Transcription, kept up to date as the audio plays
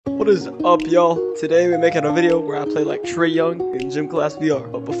What is up, y'all? Today we're making a video where I play like Trae Young in gym class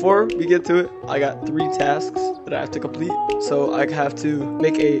VR. But before we get to it, I got 3 tasks that I have to complete. So I have to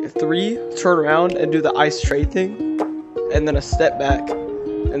make a 3, turn around and do the ice tray thing, and then a step back,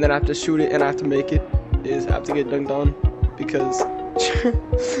 and then I have to shoot it and I have to make it. I have to get dunked on because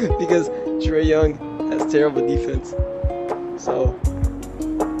because Trae Young has terrible defense. So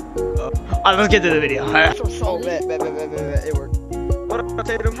alright, let's get to the video. Alright. Oh, bet, it worked. What up,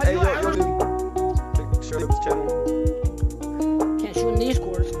 Tatum? Hey, yo, share this channel. Can't shoot in these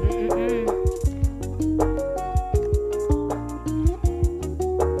scores. What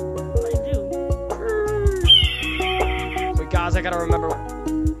do? Wait, guys, I gotta remember.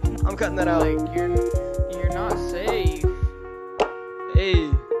 I'm cutting that out. Like, you're not safe.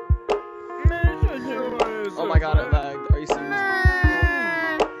 Hey. Oh my god, it lagged. Are you serious?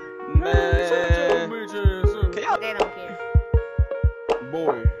 Man. They don't care.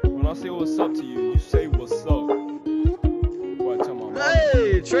 Boy, when I say what's up to you, you say what's up. Boy, tell my mom.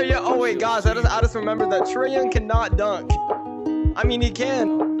 Hey, Trae Young. Oh wait, guys, I just remembered that Trae Young cannot dunk. I mean, he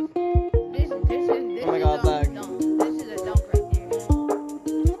can. This Oh my god, lag. This is a dunk right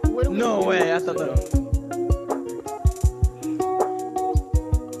there. No way, I thought that.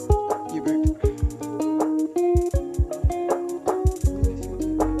 You bricked.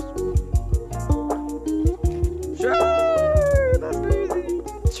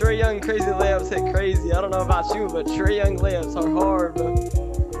 Trae Young crazy layups hit crazy. I don't know about you, but Trae Young layups are hard, bro.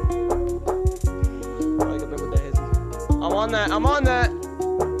 I'm on that. I'm on that.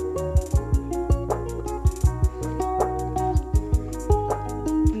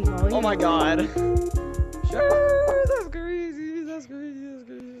 Oh my god. Sure, that's crazy. That's crazy. That's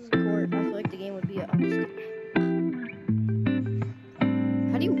crazy. I feel like the game would be a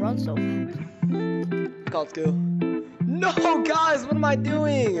How do you run so fast? Called skill. No, guys, what am I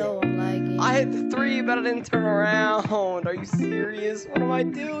doing? No, I'm lagging. I hit the 3, but I didn't turn around. Are you serious? What am I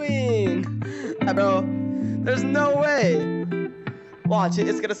doing? Bro, there's no way. Watch it.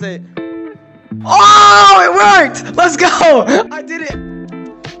 It's gonna say, oh, it worked! Let's go! I did it.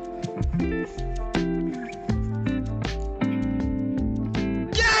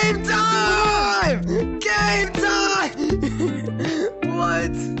 Game time! Game time!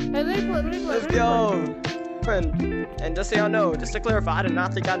 What? Hey, let me play. Let's go. And just so y'all know, just to clarify, I did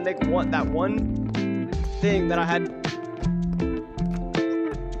not think I'd make that one thing that I had.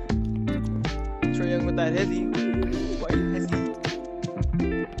 Trae Young with that hezzy.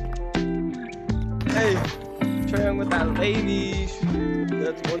 Hey, Trae Young with that lady.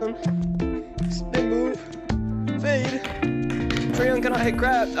 That's one. Spin move. Fade. Trae Young cannot hit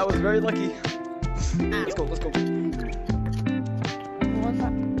crap. I was very lucky. Let's go.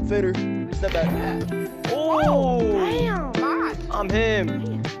 Fader. Step back. Oh! Damn! I'm him.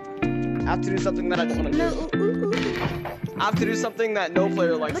 I have to do something that I don't want to do. I have to do something that no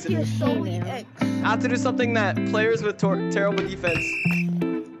player likes to do. I have to do something that players with terrible defense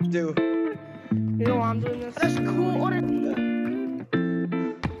do. You know why I'm doing this? That's cool.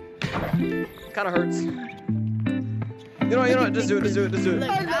 Kind of hurts. You know what? Just do it.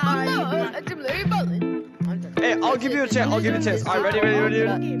 Hey, I'll give you a chance. Alright, ready?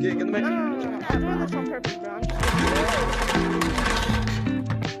 Get the mic. I'm doing this on purpose, bro.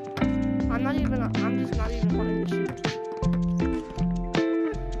 I'm just not even wanting to shoot.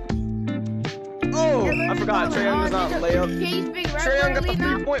 Oh, I forgot. Trae Young does not lay up. Trae Young got the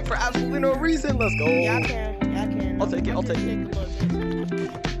 3-point for absolutely no reason. Let's go. Yeah, I can. I'll take it.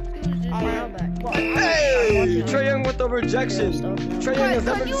 Hey! Hey, Trae Young with the rejection. Trae Young has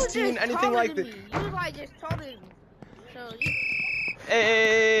never seen anything like this. You was like just talking. So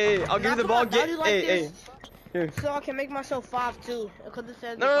Hey, I'll give you the ball. Hey. Here. So I can make myself 5'2", because it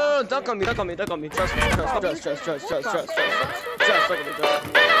says. No, dunk on me. Trust me. Trust.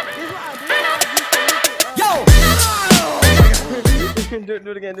 Yo! Do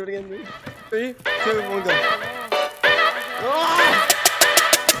it again. 3, 2, 1, go. Oh!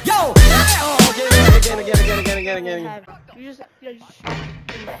 Yo! Again.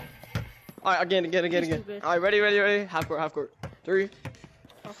 Alright, again. Alright, ready. Half court. 3.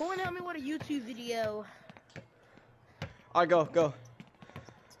 Who wanna help me with a YouTube video? Alright, go.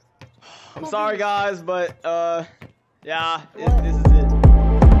 I'm sorry, guys, but yeah, this is it.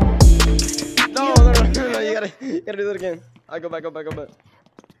 No, you gotta do that again. Alright, go back.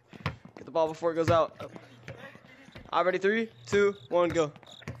 Get the ball before it goes out. Alright, ready? 3, 2, 1, go.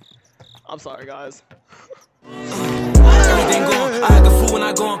 I'm sorry, guys. Everything going, I act a fool when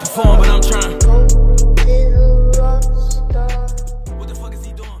I go and perform, but I'm trying.